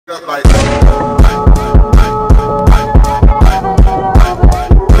Like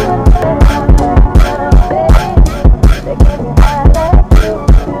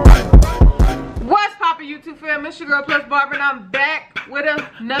what's poppin' YouTube fam? It's your girl Plus Barbara and I'm back with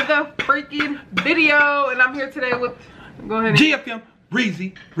another freaking video, and I'm here today with, go ahead and GFM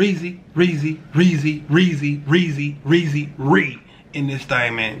Reezy in this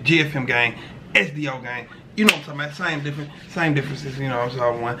thing, man. GFM gang, SDO gang. You know what I'm talking about? Same differences, you know, so I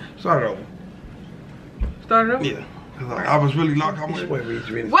want start it over. start it over? Yeah. Cause I was really locked. I went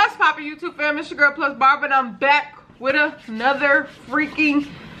Reezy. What's poppin' YouTube fam? It's your girl Plus Barbara and I'm back with another freaking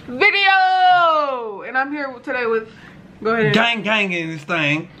video. And I'm here today with, go ahead and gang in this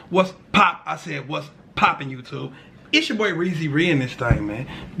thing. What's pop? I said what's poppin' YouTube. It's your boy Reezy in this thing, man.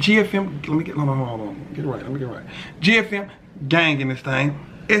 GFM, let me get, hold on. Get it right, let me get it right. GFM gang in this thing.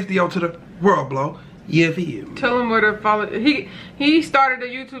 SDO to the world blow. Yeah, for you. tell him where to follow. He started a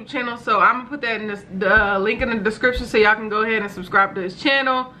YouTube channel, so I'm gonna put that in the link in the description so y'all can go ahead and subscribe to his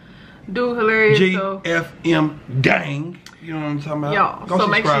channel. Dude, hilarious. GFM gang. You know what I'm talking about? Y'all, go so subscribe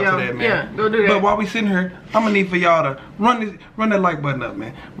make sure y'all, to that, man. yeah, go do that. But while we sitting here, I'm gonna need for y'all to run that like button up,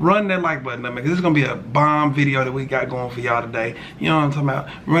 man. Run that like button up, man. Cause this is gonna be a bomb video that we got going for y'all today. You know what I'm talking about?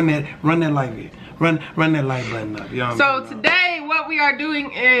 Run that like video. Run that like button up. You know what I'm So talking about? today, what we are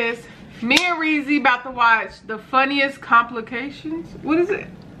doing is me and Reezy about to watch the funniest complications. What is it?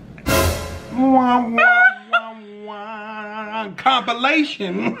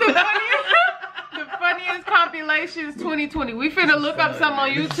 Compilation. The funniest compilations 2020. We finna look up something on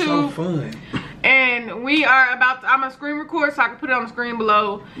YouTube. It's so fun. And we are about to, I'm gonna screen record so I can put it on the screen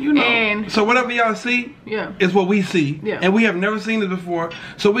below. You know. And So whatever y'all see, yeah, is what we see. Yeah. And we have never seen this before.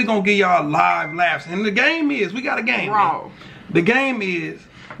 So we're gonna give y'all live laughs. And the game is, we got a game. raw. Man. The game is,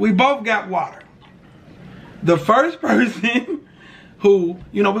 we both got water. The first person who,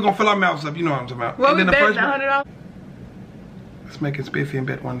 you know, we're gonna fill our mouths up, you know what I'm talking about. What And we then bet, the $100? Let's make it spiffy and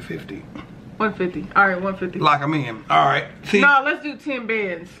bet 150. 150. Alright, 150. Lock them in. Alright. See, No, let's do 10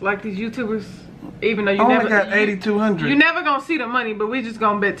 bands. Like these YouTubers, even though you I only never got 8,200. You never gonna see the money, but we just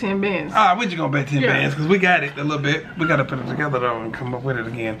gonna bet 10 bands. Alright, we just gonna bet 10 Yeah. bands because we got it a little bit. We gotta put it together though and come up with it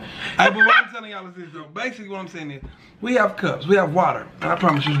again. Alright, but what I'm telling y'all is this though. Basically what I'm saying is, we have cups, we have water. And I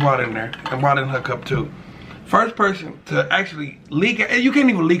promise there's water in there. And water in her cup too. First person to actually leak it, and you can't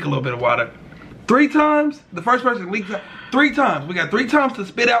even leak a little bit of water. 3 times, the first person leaks 3 times. We got 3 times to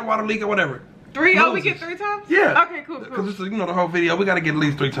spit out water, leak or whatever. 3? Oh, we Loses. get 3 times? Yeah. Okay, cool. Because it's, you know, the whole video, we gotta get at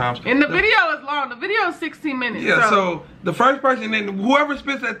least 3 times. And the video is long. The video is 16 minutes. Yeah, so the first person, then whoever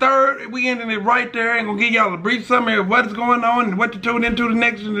spits that third, we ending it right there and gonna give y'all a brief summary of what's going on and what to tune into the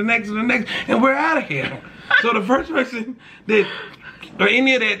next and the next and the next, and we're out of here. So the first person that, or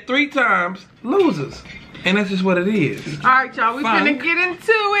any of that 3 times, loses. And that's just what it is. Alright, y'all, we Fine. finna get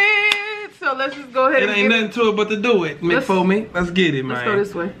into it. So let's just go ahead It and ain't get nothing to it but to do it. Let's- For me, let's get it, man. Let's go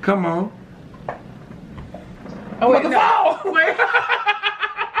this way. Come on. Oh, wait, What the no. fuck? Wait.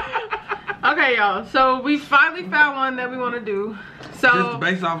 Okay, y'all. So we finally found one that we want to do. So Just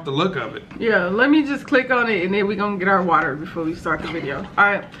based off the look of it. yeah, let me just click on it and then we're gonna get our water before we start the video.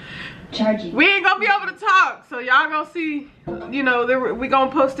 Alright. Charging. We ain't gonna be able to talk, so y'all gonna see, you know, we gonna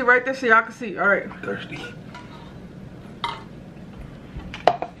post it right there so y'all can see. Alright. Thirsty.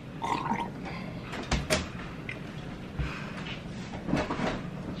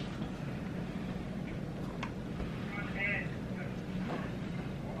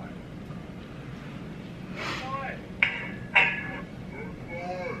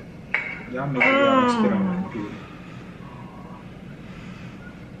 Y'all know y'all don't spit on the computer.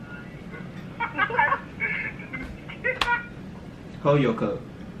 Hold your cup,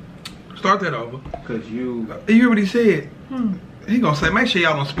 Start that over. cause you. You hear what he said? He gonna say, make sure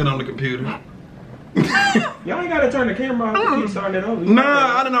y'all don't spit on the computer. Y'all ain't gotta turn the camera off to keep starting it over. You Nah, know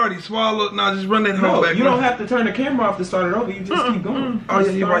that. I done already swallowed. Nah, just run that whole No, back. you don't have to turn the camera off to start it over. You just keep going. Oh yeah,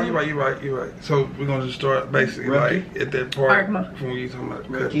 Just you're start right. So we're gonna just start basically Ready? like at that All right, part come on. from when you talking about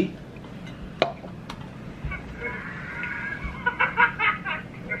cut. Ricky.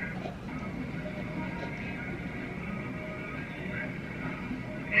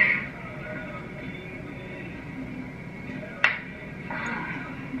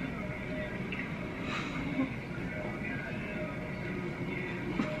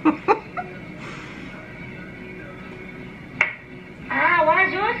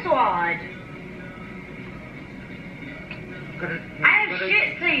 Where's your sword? I have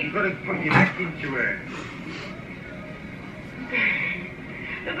shit teeth. you gotta put your neck into it.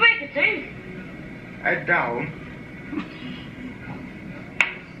 Break a tooth. Head down.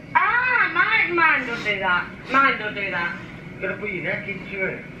 Ah, mine will do that. Mine will do that. You gotta put your neck into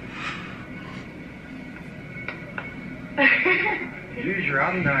it. Use your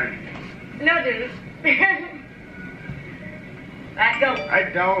underarm. No, dude. Let's go. I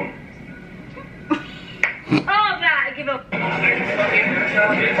don't. Oh, God, I give up.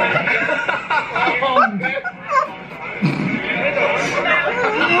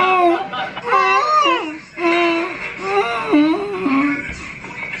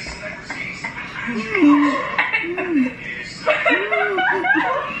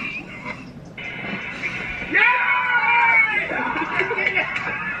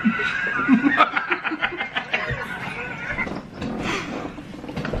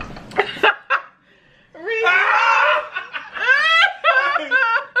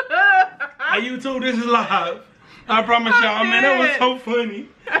 Hey, YouTube, this is live. I promise y'all, man, that was so funny.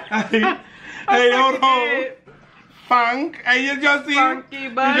 Hey, hold on. Funk. Hey, did y'all see? Funky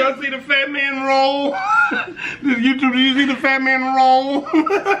butt. Did y'all see the fat man roll? Did you see the fat man roll?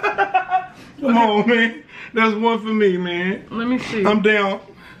 Come on, man. That's one for me, man. Let me see. I'm down.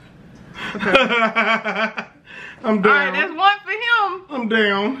 Okay. I'm down. Alright, that's one for him. I'm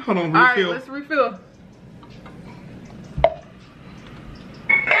down. Hold on, Alright, refill. let's refill.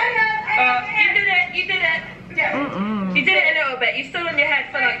 You did it. Yeah. You did it a little bit. You stood on your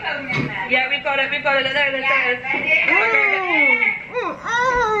head for like. Yeah, we've got it. There.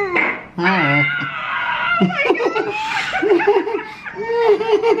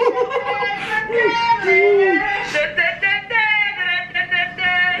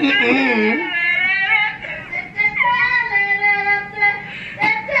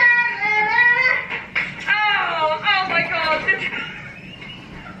 Oh my God.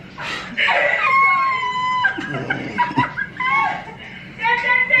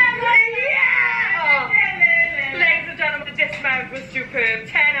 Ladies and gentlemen, this man was superb.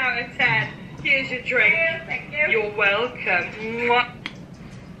 10 out of 10. Here's your drink. Thank you. You're welcome. Mwah.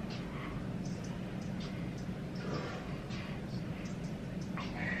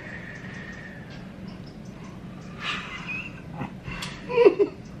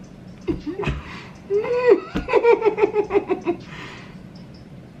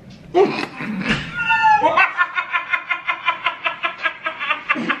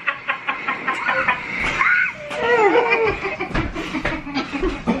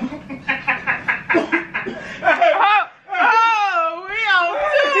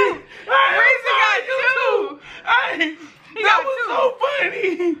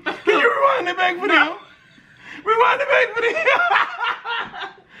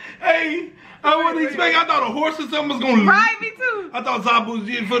 I thought a horse or something was gonna Right, me too. I thought Zabu,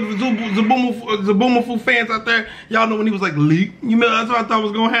 for the Zaboomafoo fans out there, y'all know when he was like leak. You know, that's what I thought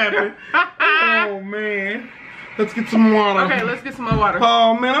was gonna happen. Oh man. Let's get some water. Okay, let's get some more water.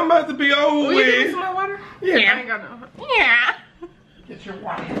 Oh man, I'm about to be over Will you with. get some more water? Yeah. I ain't got no. Yeah. Get your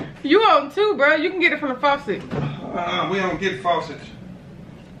water. You on too, bro. You can get it from the faucet. We don't get faucets.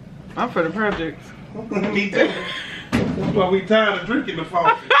 I'm for the projects. Me too. That's why we tired of drinking the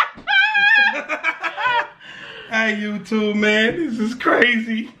faucet. Hey, YouTube, man, this is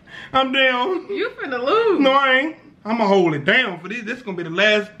crazy. I'm down. You finna lose. No, I ain't. I'm gonna hold it down for this. This is gonna be the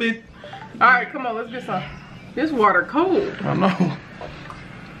last bit. All right, come on, let's get some. This water cold. I know.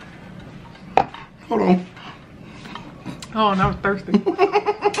 Hold on. Oh, and I was thirsty.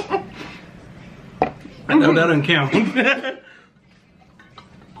 I know that doesn't count.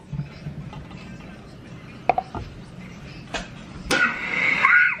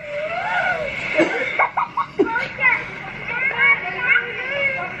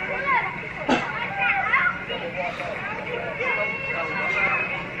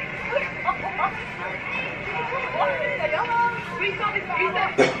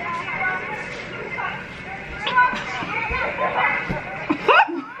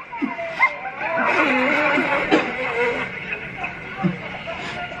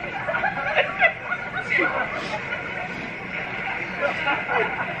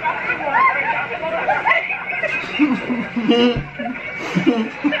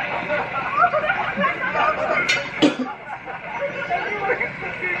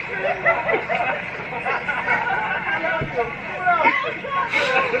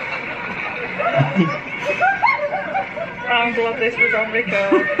 I'm glad this was on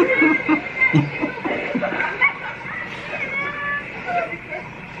record.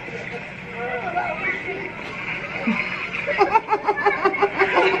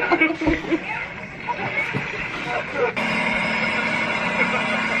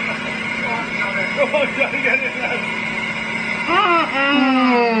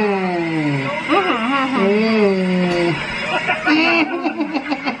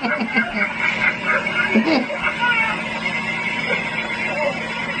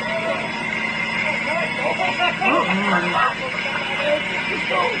 It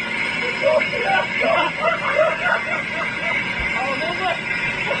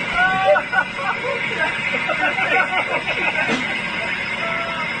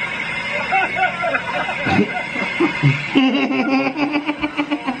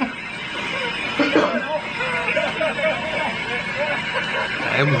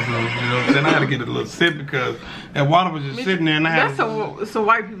was, you know, then I had to get a little sip because that water was just sitting there, and I had. That's some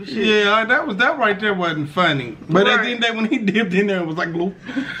white people shit. Yeah, that right there wasn't funny. But at the end of the day, when he dipped in there, it was like glue.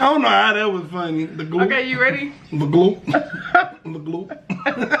 I don't know how that was funny. The glue. Okay, you ready? The glue. The glue.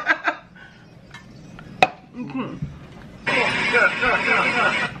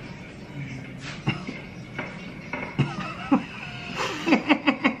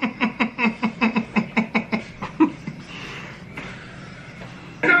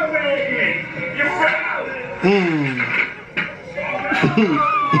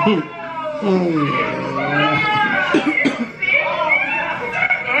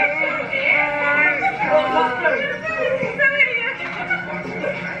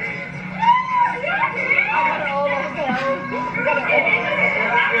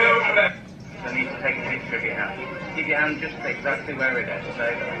 I need to take a picture of your hand. Keep your hand just exactly where it is. So,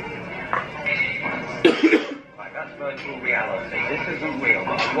 right, that's virtual reality. This isn't real.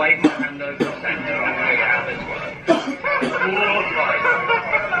 But wave my hand over the centre. I'll show you how this works.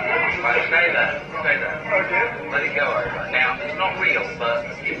 Right, stay there. Stay there. Okay. Let it go over. Now, it's not real, but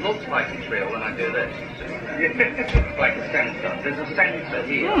it looks like it's real when I do this. It's like a sensor. There's a sensor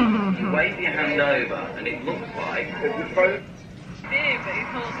here. You wave your hand over, and it looks like. But he's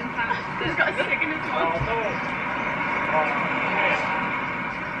holding fast. He's got a stick in his mouth.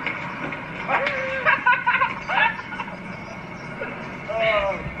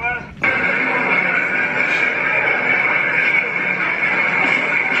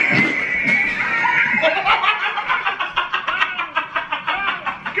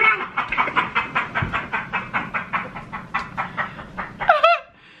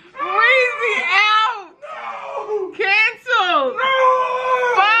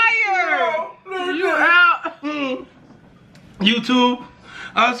 YouTube,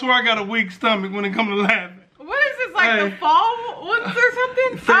 I swear I got a weak stomach when it comes to laughing. What is this, like the fall? What's there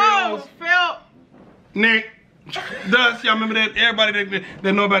something? Fails. Oh, felt. Nick, Dust, y'all remember that? Everybody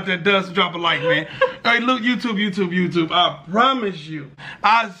that know about that Dust, drop a like, man. Hey, look, YouTube. I promise you,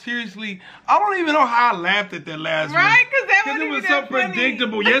 I don't even know how I laughed at that last one. Right, because it was so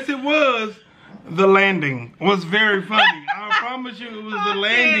predictable. Yes, it was. The landing was very funny. I promise you, it was the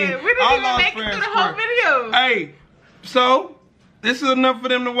landing. Yeah, we didn't even make it through the whole video. Hey, so this is enough for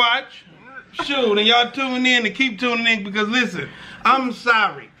them to watch. Shoot, and y'all tuning in and keep tuning in because listen, I'm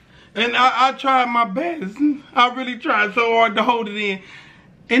sorry. And I tried my best. I really tried so hard to hold it in.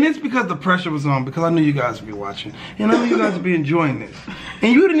 And it's because the pressure was on, because I knew you guys would be watching. And I knew you guys would be enjoying this.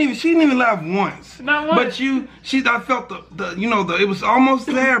 And she didn't even laugh once. Not once. But I felt it was almost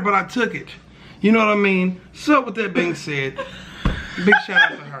there, but I took it. You know what I mean? So with that being said, big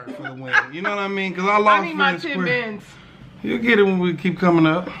shout out to her for the win. You know what I mean? Because I lost my 10 bins. You'll get it when we keep coming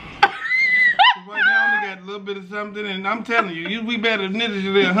up. Right now, I only got a little bit of something, and I'm telling you, we better than this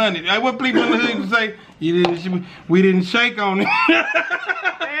than 100. Like what people in the hood say, we didn't shake on it.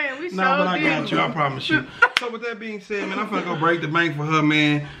 Man, we no, but I got you, I promise you. So with that being said, man, I'm finna go break the bank for her,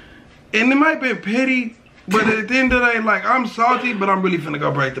 man. And it might be petty, but at the end of the day, like, I'm salty, but I'm really finna go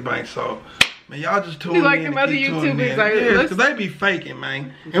break the bank, so. Man, y'all just tune in. Like them other YouTubers, like, yeah, because they be faking,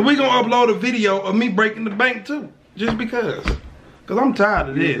 man. And we gonna upload a video of me breaking the bank, too. Just because. Because I'm tired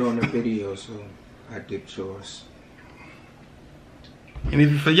of this. You're doing a video, so I dipped yours. And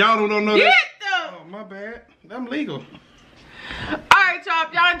if for y'all don't know that. Oh, my bad. I'm legal. Alright, y'all.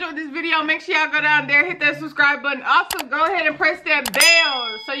 If y'all enjoyed this video, make sure y'all go down there, hit that subscribe button. Also, go ahead and press that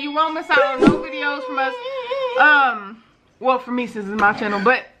bell so you won't miss out on no videos from us. Well, for me, since it's my channel,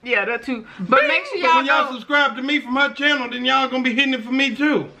 but yeah, that too. But make sure y'all when y'all subscribe to me from her channel, then y'all gonna be hitting it for me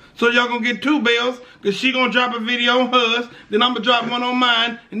too. So y'all gonna get 2 bells, because she gonna drop a video on hers, then I'm gonna drop one on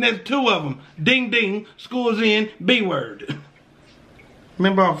mine, and that's 2 of them. Ding ding, school's in, B-word.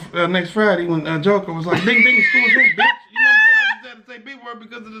 Remember next Friday when Joker was like, ding ding, school's in, bitch. You know what I'm saying? I just had to say B-word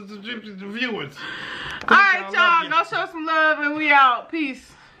because of the subscriptions to viewers. Alright, y'all, go show some love, and we out.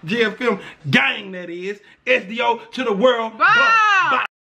 Peace. GF Film gang, that is. SDO to the world. Bye. Bye.